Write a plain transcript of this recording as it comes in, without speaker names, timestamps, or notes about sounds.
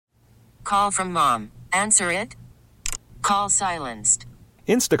Call from mom. Answer it. Call silenced.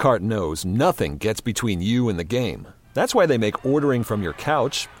 Instacart knows nothing gets between you and the game. That's why they make ordering from your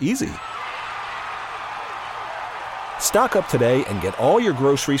couch easy. Stock up today and get all your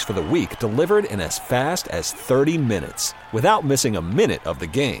groceries for the week delivered in as fast as 30 minutes without missing a minute of the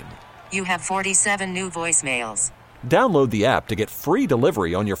game. You have 47 new voicemails. Download the app to get free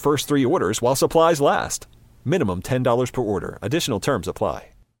delivery on your first 3 orders while supplies last. Minimum $10 per order. Additional terms apply.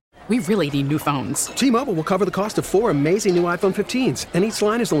 We really need new phones. T-Mobile will cover the cost of 4 amazing new iPhone 15s, and each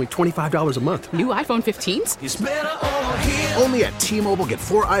line is only $25 a month. New iPhone 15s? It's better over here. Only at T-Mobile, get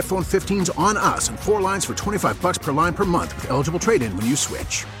 4 iPhone 15s on us and 4 lines for $25 per line per month with eligible trade-in when you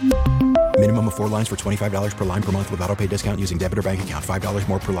switch. Minimum of 4 lines for $25 per line per month with autopay discount using debit or bank account. $5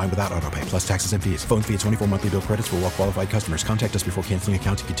 more per line without autopay, plus taxes and fees. Phone fee at 24 monthly bill credits for well-qualified customers. Contact us before canceling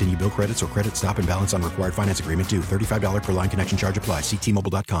account to continue bill credits or credit stop and balance on required finance agreement due. $35 per line connection charge applies. See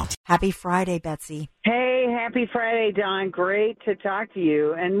T-Mobile.com. Happy Friday, Betsy. Hey, happy Friday, Dawn. Great to talk to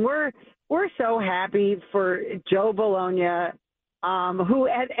you. And we're so happy for Joe Bologna, who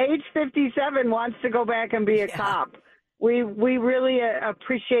at age 57 wants to go back and be a cop. We really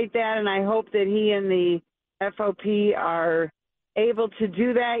appreciate that, and I hope that he and the FOP are able to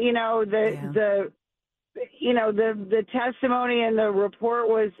do that. You know, the testimony and the report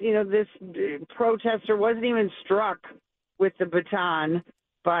was, this protester wasn't even struck with the baton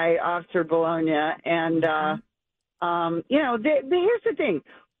by Officer Bologna, and here's the thing.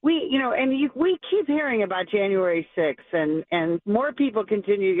 We keep hearing about January 6th, and more people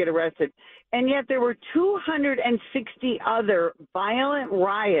continue to get arrested. And yet there were 260 other violent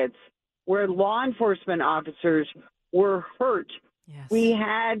riots where law enforcement officers were hurt. Yes. We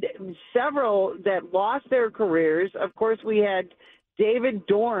had several that lost their careers. Of course, we had David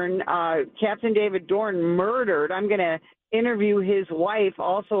Dorn, Captain David Dorn, murdered. I'm going to interview his wife,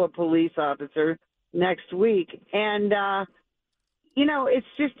 also a police officer, next week. And it's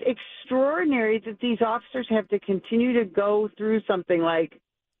just extraordinary that these officers have to continue to go through something like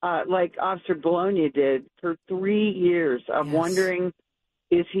Officer Bologna did for 3 years of wondering,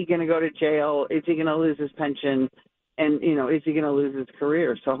 is he going to go to jail? Is he going to lose his pension? And, is he going to lose his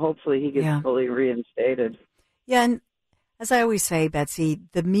career? So hopefully he gets fully reinstated. Yeah, and as I always say, Betsy,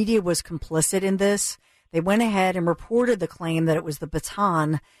 the media was complicit in this. They went ahead and reported the claim that it was the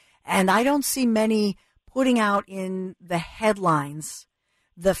baton, and I don't see many putting out in the headlines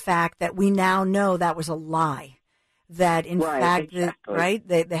the fact that we now know that was a lie. That in fact,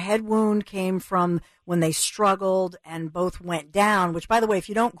 the head wound came from when they struggled and both went down, which, by the way, if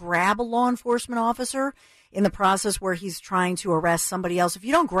you don't grab a law enforcement officer in the process where he's trying to arrest somebody else, if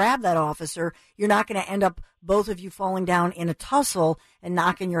you don't grab that officer, you're not going to end up both of you falling down in a tussle and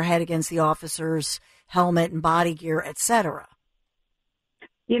knocking your head against the officer's helmet and body gear, etc.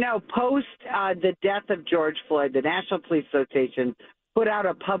 Post the death of George Floyd, the National Police Association put out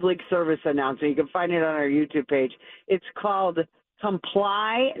a public service announcement. You can find it on our YouTube page. It's called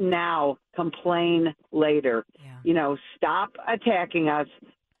Comply Now, Complain Later. Stop attacking us,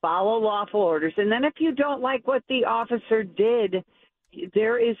 follow lawful orders. And then if you don't like what the officer did,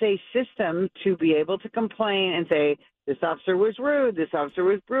 there is a system to be able to complain and say, this officer was rude, this officer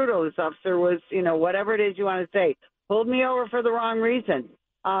was brutal, this officer was, whatever it is you want to say, pulled me over for the wrong reason.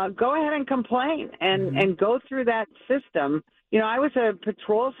 Go ahead and complain and go through that system. I was a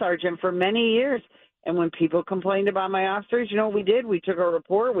patrol sergeant for many years, and when people complained about my officers, what we did? We took a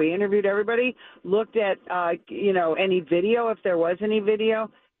report, we interviewed everybody, looked at, any video, if there was any video,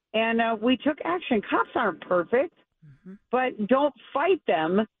 and we took action. Cops aren't perfect, but don't fight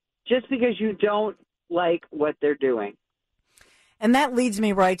them just because you don't like what they're doing. And that leads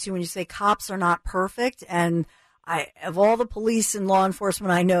me right to when you say cops are not perfect, and of all the police and law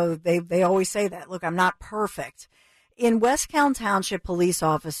enforcement I know, they always say that. Look, I'm not perfect. In Westtown Township,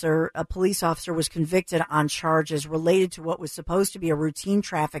 a police officer was convicted on charges related to what was supposed to be a routine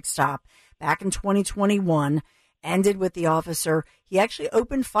traffic stop back in 2021, ended with the officer. He actually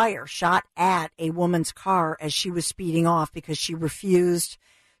opened fire, shot at a woman's car as she was speeding off because she refused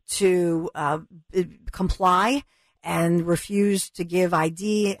to comply and refused to give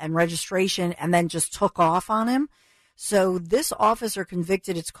ID and registration, and then just took off on him. So this officer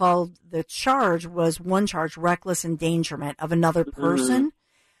convicted, the charge was one charge, reckless endangerment of another person,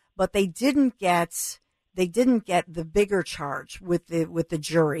 but they didn't get the bigger charge with the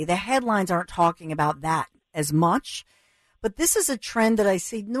jury. The headlines aren't talking about that as much, but this is a trend that I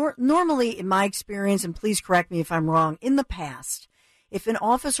see normally in my experience, and please correct me if I'm wrong, in the past. If an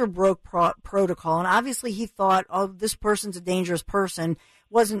officer broke protocol, and obviously he thought, oh, this person's a dangerous person,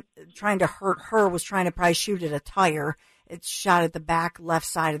 wasn't trying to hurt her, was trying to probably shoot at a tire, it's shot at the back left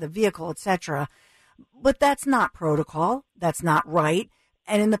side of the vehicle, etc. But that's not protocol. That's not right.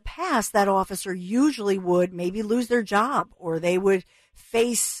 And in the past, that officer usually would maybe lose their job, or they would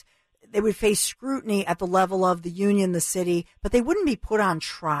face scrutiny at the level of the union, the city, but they wouldn't be put on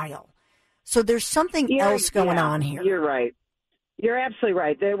trial. So there's something else going on here. You're right. You're absolutely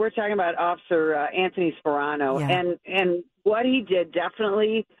right. We're talking about Officer Anthony Sperano, and what he did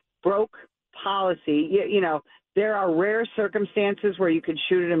definitely broke policy. You know, there are rare circumstances where you could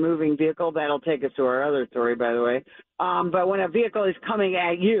shoot at a moving vehicle. That'll take us to our other story, by the way. But when a vehicle is coming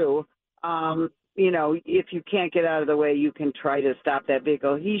at you, you know, if you can't get out of the way, you can try to stop that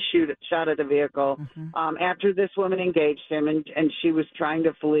vehicle. He shot at the vehicle after this woman engaged him, and she was trying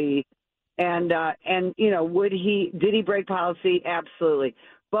to flee. And you know, did he break policy? Absolutely.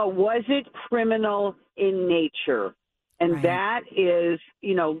 But was it criminal in nature? And that is,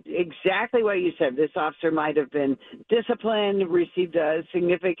 you know, exactly what you said. This officer might have been disciplined, received a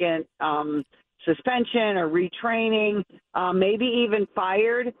significant suspension or retraining, maybe even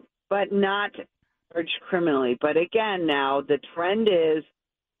fired, but not charged criminally. But again, now the trend is,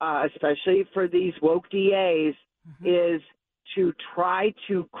 especially for these woke DAs, is to try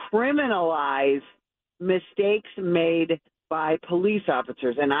to criminalize mistakes made by police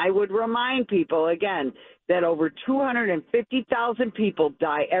officers. And I would remind people, again, that over 250,000 people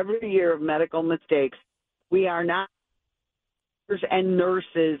die every year of medical mistakes. We are not and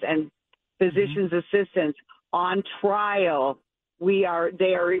nurses and physicians' assistants on trial. They are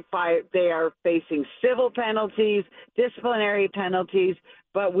facing civil penalties, disciplinary penalties,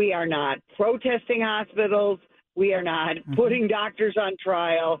 but we are not protesting hospitals. We are not putting doctors on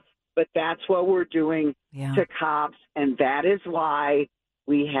trial, but that's what we're doing to cops, and that is why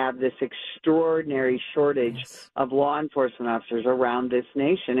we have this extraordinary shortage of law enforcement officers around this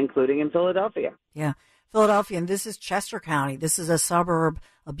nation, including in Philadelphia. Yeah, Philadelphia, and this is Chester County. This is a suburb,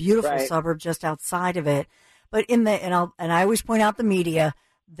 a beautiful suburb just outside of it. But and I always point out the media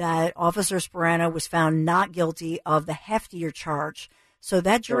that Officer Sperano was found not guilty of the heftier charge. So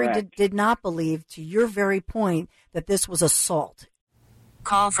that jury did not believe, to your very point, that this was assault.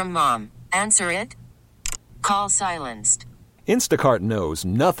 Call from mom. Answer it. Call silenced. Instacart knows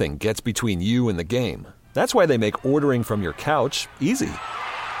nothing gets between you and the game. That's why they make ordering from your couch easy.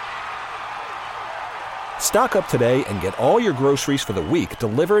 Stock up today and get all your groceries for the week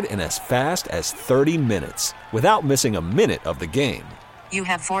delivered in as fast as 30 minutes without missing a minute of the game. You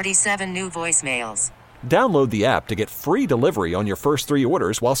have 47 new voicemails. Download the app to get free delivery on your first 3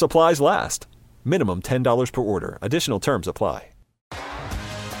 orders while supplies last. Minimum $10 per order. Additional terms apply.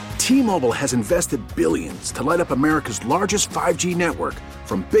 T-Mobile has invested billions to light up America's largest 5G network,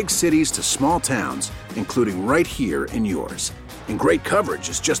 from big cities to small towns, including right here in yours. And great coverage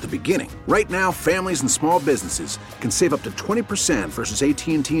is just the beginning. Right now, families and small businesses can save up to 20% versus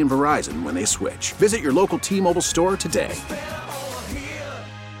AT&T and Verizon when they switch. Visit your local T-Mobile store today.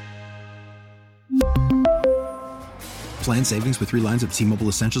 Plan savings with 3 lines of T-Mobile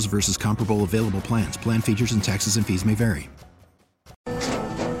Essentials versus comparable available plans. Plan features and taxes and fees may vary.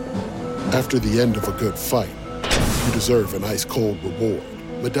 After the end of a good fight, you deserve an ice-cold reward.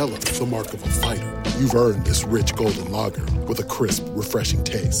 Modelo is the mark of a fighter. You've earned this rich golden lager with a crisp, refreshing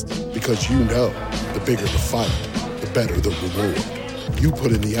taste. Because you know, the bigger the fight, the better the reward. You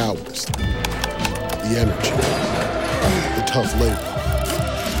put in the hours, the energy, the tough labor.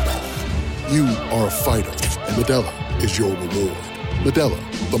 You are a fighter, and Modelo is your reward.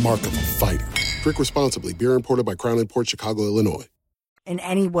 Modelo, the mark of a fighter. Drink responsibly. Beer imported by Crown Imports, Chicago, Illinois. In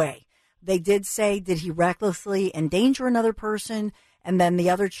any way. They did say, did he recklessly endanger another person? And then the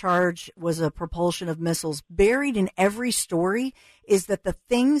other charge was a propulsion of missiles. Buried in every story is that the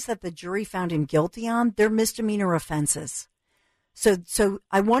things that the jury found him guilty on, they're misdemeanor offenses. So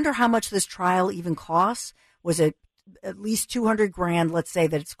I wonder how much this trial even costs. Was it at least $200,000? Let's say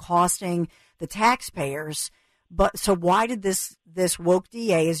that it's costing the taxpayers. But so why did this woke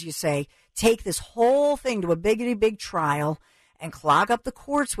DA, as you say, take this whole thing to a big trial and clog up the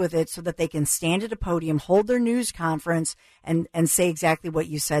courts with it so that they can stand at a podium, hold their news conference, and say exactly what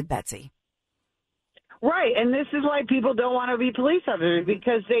you said, Betsy? Right, and this is why people don't want to be police officers,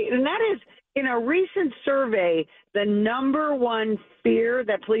 because and that is, in a recent survey, the number one fear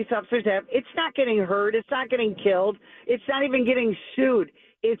that police officers have, it's not getting hurt, it's not getting killed, it's not even getting sued.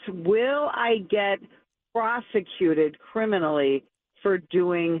 It's, will I get prosecuted criminally for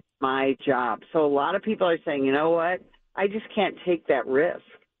doing my job? So a lot of people are saying, you know what? I just can't take that risk.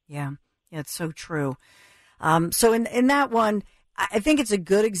 Yeah, it's so true. So in that one, I think it's a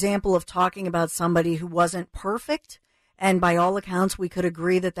good example of talking about somebody who wasn't perfect. And by all accounts, we could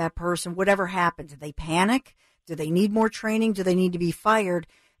agree that person, whatever happened, did they panic? Do they need more training? Do they need to be fired?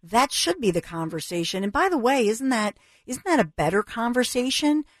 That should be the conversation. And by the way, isn't that a better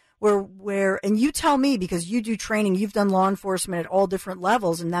conversation where, and you tell me, because you do training, you've done law enforcement at all different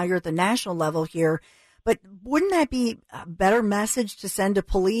levels, and now you're at the national level here. But wouldn't that be a better message to send to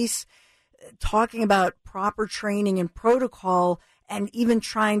police, talking about proper training and protocol, and even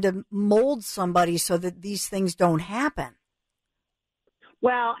trying to mold somebody so that these things don't happen?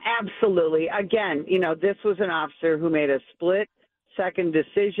 Well, absolutely. Again, this was an officer who made a split-second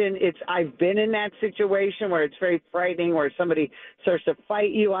decision. I've been in that situation where it's very frightening, where somebody starts to fight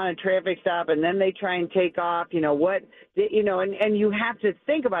you on a traffic stop and then they try and take off. And you have to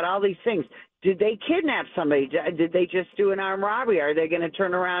think about all these things. Did they kidnap somebody? Did they just do an armed robbery? Are they going to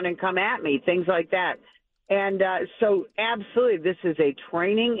turn around and come at me? Things like that. And so absolutely, this is a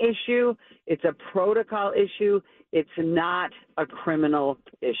training issue. It's a protocol issue. It's not a criminal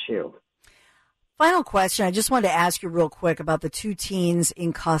issue. Final question. I just wanted to ask you real quick about the 2 teens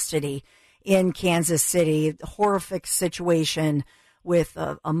in custody in Kansas City. Horrific situation with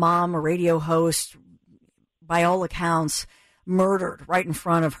a mom, a radio host, by all accounts, murdered right in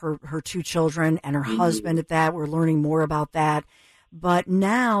front of her 2 children and her husband at that. We're learning more about that. But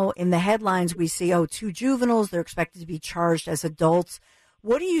now in the headlines we see, 2 juveniles, they're expected to be charged as adults.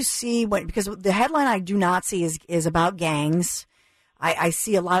 What do you see because the headline I do not see is about gangs. I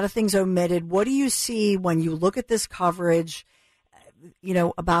see a lot of things omitted. What do you see when you look at this coverage,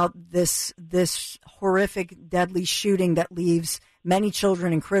 about this horrific, deadly shooting that leaves many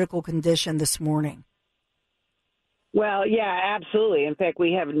children in critical condition this morning? Well, yeah, absolutely. In fact,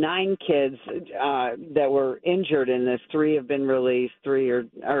 we have 9 kids that were injured in this. 3 have been released. 3 or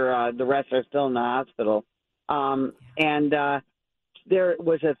the rest are still in the hospital. And there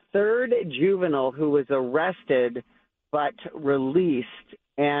was a 3rd juvenile who was arrested but released,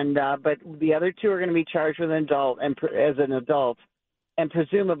 and but the other 2 are going to be charged with as an adult, and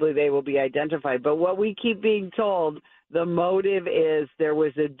presumably they will be identified. But what we keep being told, the motive is there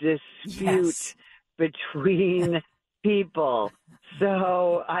was a dispute between people.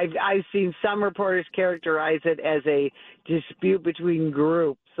 So I've seen some reporters characterize it as a dispute between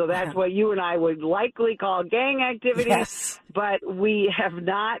groups. So that's what you and I would likely call gang activity. Yes. But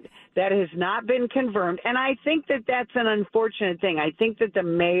that has not been confirmed. And I think that that's an unfortunate thing. I think that the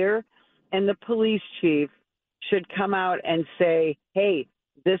mayor and the police chief should come out and say, hey,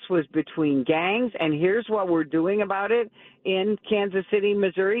 this was between gangs, and here's what we're doing about it in Kansas City,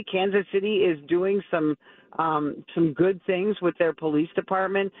 Missouri. Kansas City is doing some good things with their police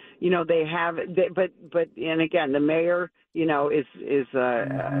department. And again, the mayor, is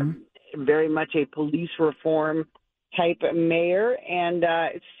very much a police reform type mayor. And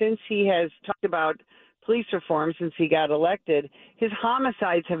since he has talked about police reform since he got elected, his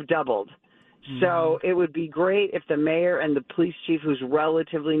homicides have doubled. So it would be great if the mayor and the police chief, who's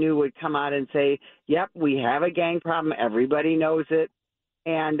relatively new, would come out and say, yep, we have a gang problem. Everybody knows it.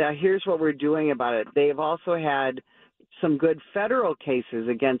 And here's what we're doing about it. They've also had some good federal cases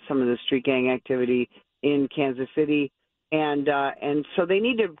against some of the street gang activity in Kansas City. And so they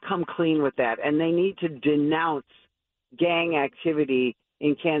need to come clean with that. And they need to denounce gang activity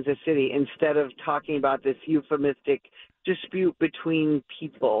in Kansas City instead of talking about this euphemistic dispute between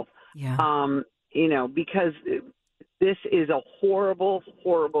people. Yeah. Because this is a horrible,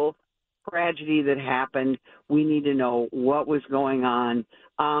 horrible tragedy that happened. We need to know what was going on.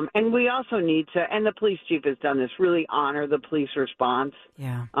 And we also need to, and the police chief has done this, really honor the police response.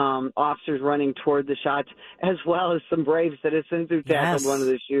 Yeah. Officers running toward the shots, as well as some brave citizens who tackled one of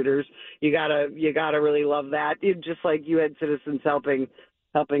the shooters. You gotta really love that. Just like you had citizens helping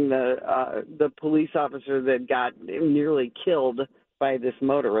the police officer that got nearly killed by this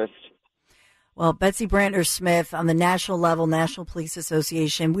motorist. Well, Betsy Brantner Smith, on the national level, National Police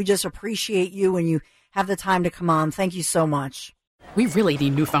Association, we just appreciate you when you have the time to come on. Thank you so much. We really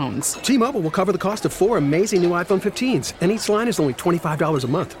need new phones. T-Mobile will cover the cost of 4 amazing new iPhone 15s, and each line is only $25 a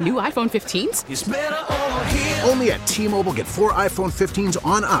month. New iPhone 15s? It's better over here. Only at T-Mobile, get 4 iPhone 15s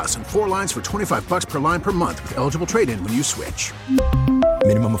on us and 4 lines for $25 per line per month with eligible trade-in when you switch.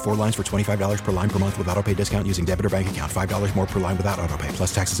 Minimum of 4 lines for $25 per line per month with autopay discount using debit or bank account. $5 more per line without autopay,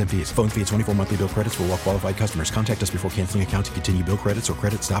 plus taxes and fees. Phone fee at 24 monthly bill credits for well-qualified customers. Contact us before canceling account to continue bill credits or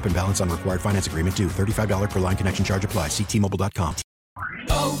credit stop and balance on required finance agreement due. $35 per line connection charge applies. See T-Mobile.com.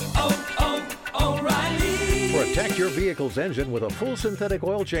 O'Reilly. For a Protect your vehicle's engine with a full synthetic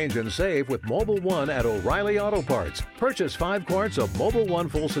oil change and save with Mobile One at O'Reilly Auto Parts. Purchase 5 quarts of Mobile One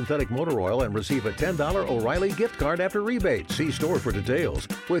full synthetic motor oil and receive a $10 O'Reilly gift card after rebate. See store for details.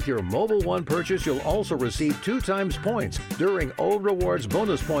 With your Mobile One purchase, you'll also receive 2 times points during Old Rewards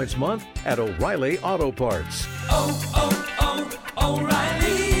Bonus Points Month at O'Reilly Auto Parts.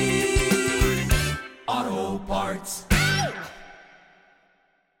 O'Reilly Auto Parts.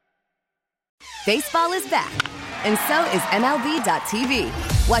 Baseball is back, and so is MLB.tv.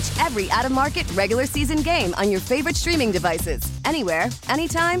 Watch every out-of-market regular season game on your favorite streaming devices, anywhere,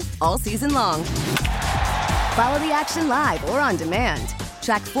 anytime, all season long. Follow the action live or on demand.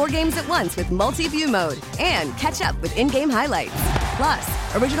 Track 4 games at once with multi-view mode and catch up with in-game highlights.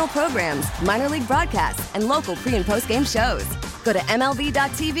 Plus, original programs, minor league broadcasts, and local pre- and post-game shows. Go to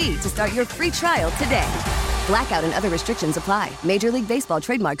MLB.tv to start your free trial today. Blackout and other restrictions apply. Major League Baseball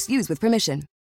trademarks used with permission.